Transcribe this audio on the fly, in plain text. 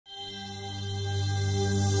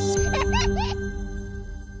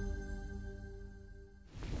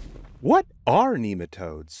What are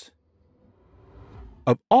nematodes?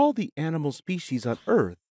 Of all the animal species on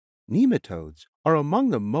Earth, nematodes are among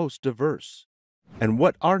the most diverse. And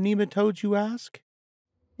what are nematodes, you ask?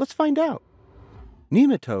 Let's find out.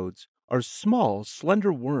 Nematodes are small,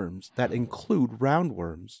 slender worms that include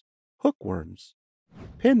roundworms, hookworms,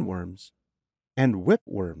 pinworms, and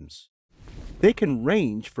whipworms. They can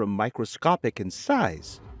range from microscopic in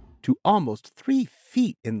size to almost 3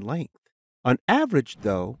 feet in length. On average,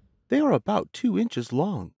 though, they are about 2 inches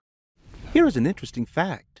long. Here is an interesting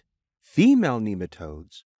fact. Female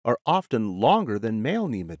nematodes are often longer than male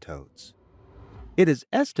nematodes. It is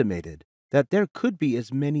estimated that there could be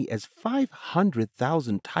as many as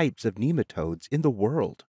 500,000 types of nematodes in the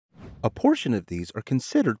world. A portion of these are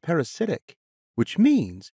considered parasitic, which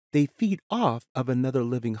means they feed off of another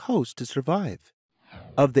living host to survive.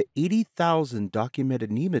 Of the 80,000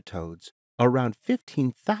 documented nematodes, around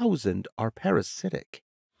 15,000 are parasitic.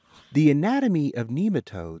 The anatomy of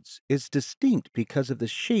nematodes is distinct because of the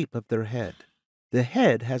shape of their head. The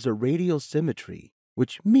head has a radial symmetry,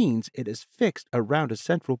 which means it is fixed around a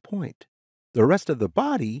central point. The rest of the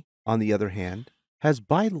body, on the other hand, has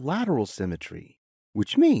bilateral symmetry,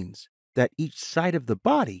 which means that each side of the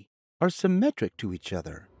body are symmetric to each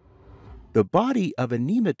other. The body of a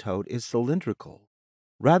nematode is cylindrical,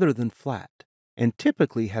 rather than flat, and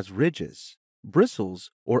typically has ridges, bristles,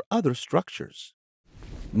 or other structures.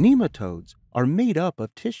 Nematodes are made up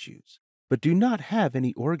of tissues, but do not have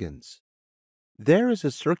any organs. There is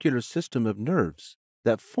a circular system of nerves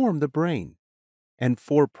that form the brain, and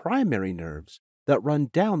 4 primary nerves that run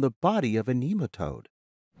down the body of a nematode.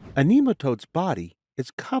 A nematode's body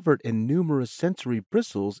is covered in numerous sensory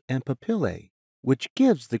bristles and papillae, which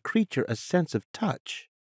gives the creature a sense of touch.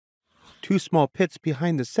 2 small pits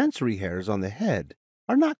behind the sensory hairs on the head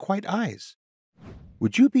are not quite eyes.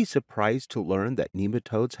 Would you be surprised to learn that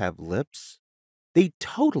nematodes have lips? They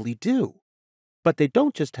totally do. But they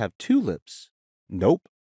don't just have 2 lips. Nope.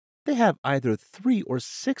 They have either 3 or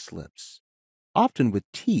 6 lips, often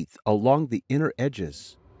with teeth along the inner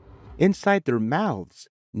edges. Inside their mouths,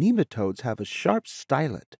 nematodes have a sharp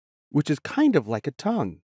stylet, which is kind of like a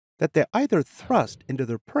tongue, that they either thrust into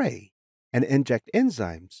their prey and inject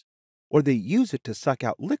enzymes, or they use it to suck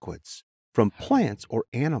out liquids from plants or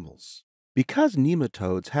animals. Because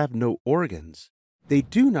nematodes have no organs, they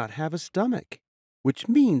do not have a stomach, which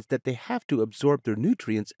means that they have to absorb their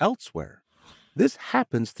nutrients elsewhere. This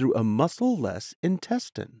happens through a muscle-less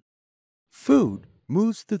intestine. Food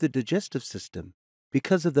moves through the digestive system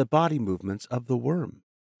because of the body movements of the worm,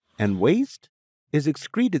 and waste is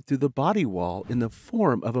excreted through the body wall in the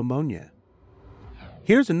form of ammonia.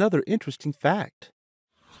 Here's another interesting fact.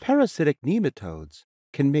 Parasitic nematodes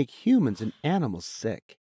can make humans and animals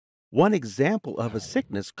sick. One example of a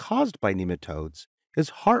sickness caused by nematodes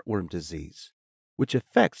is heartworm disease, which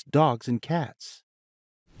affects dogs and cats.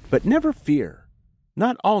 But never fear,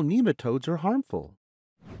 not all nematodes are harmful.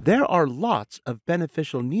 There are lots of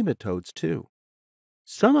beneficial nematodes too.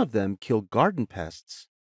 Some of them kill garden pests,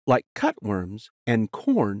 like cutworms and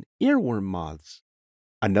corn earworm moths.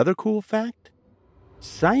 Another cool fact?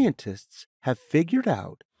 Scientists have figured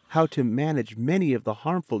out how to manage many of the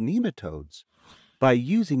harmful nematodes by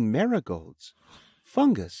using marigolds,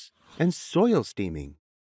 fungus, and soil steaming.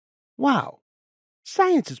 Wow,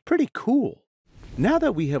 science is pretty cool. Now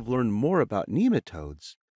that we have learned more about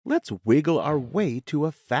nematodes, let's wiggle our way to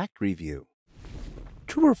a fact review.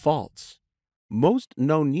 True or false? Most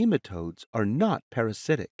known nematodes are not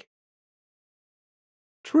parasitic.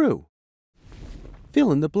 True.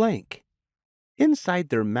 Fill in the blank. Inside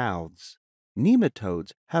their mouths,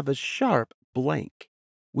 nematodes have a sharp blank,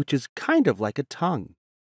 which is kind of like a tongue.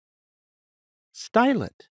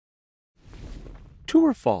 Stylet. True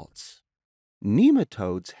or false?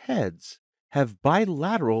 Nematodes' heads have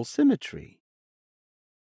bilateral symmetry.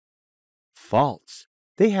 False.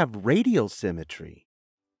 They have radial symmetry.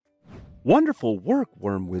 Wonderful work,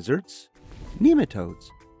 worm wizards! Nematodes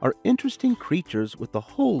are interesting creatures with a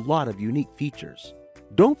whole lot of unique features.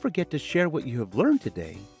 Don't forget to share what you have learned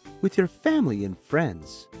today with your family and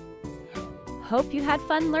friends. Hope you had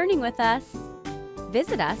fun learning with us.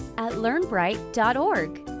 Visit us at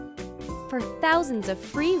learnbright.org for thousands of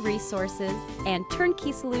free resources and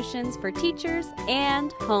turnkey solutions for teachers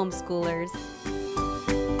and homeschoolers.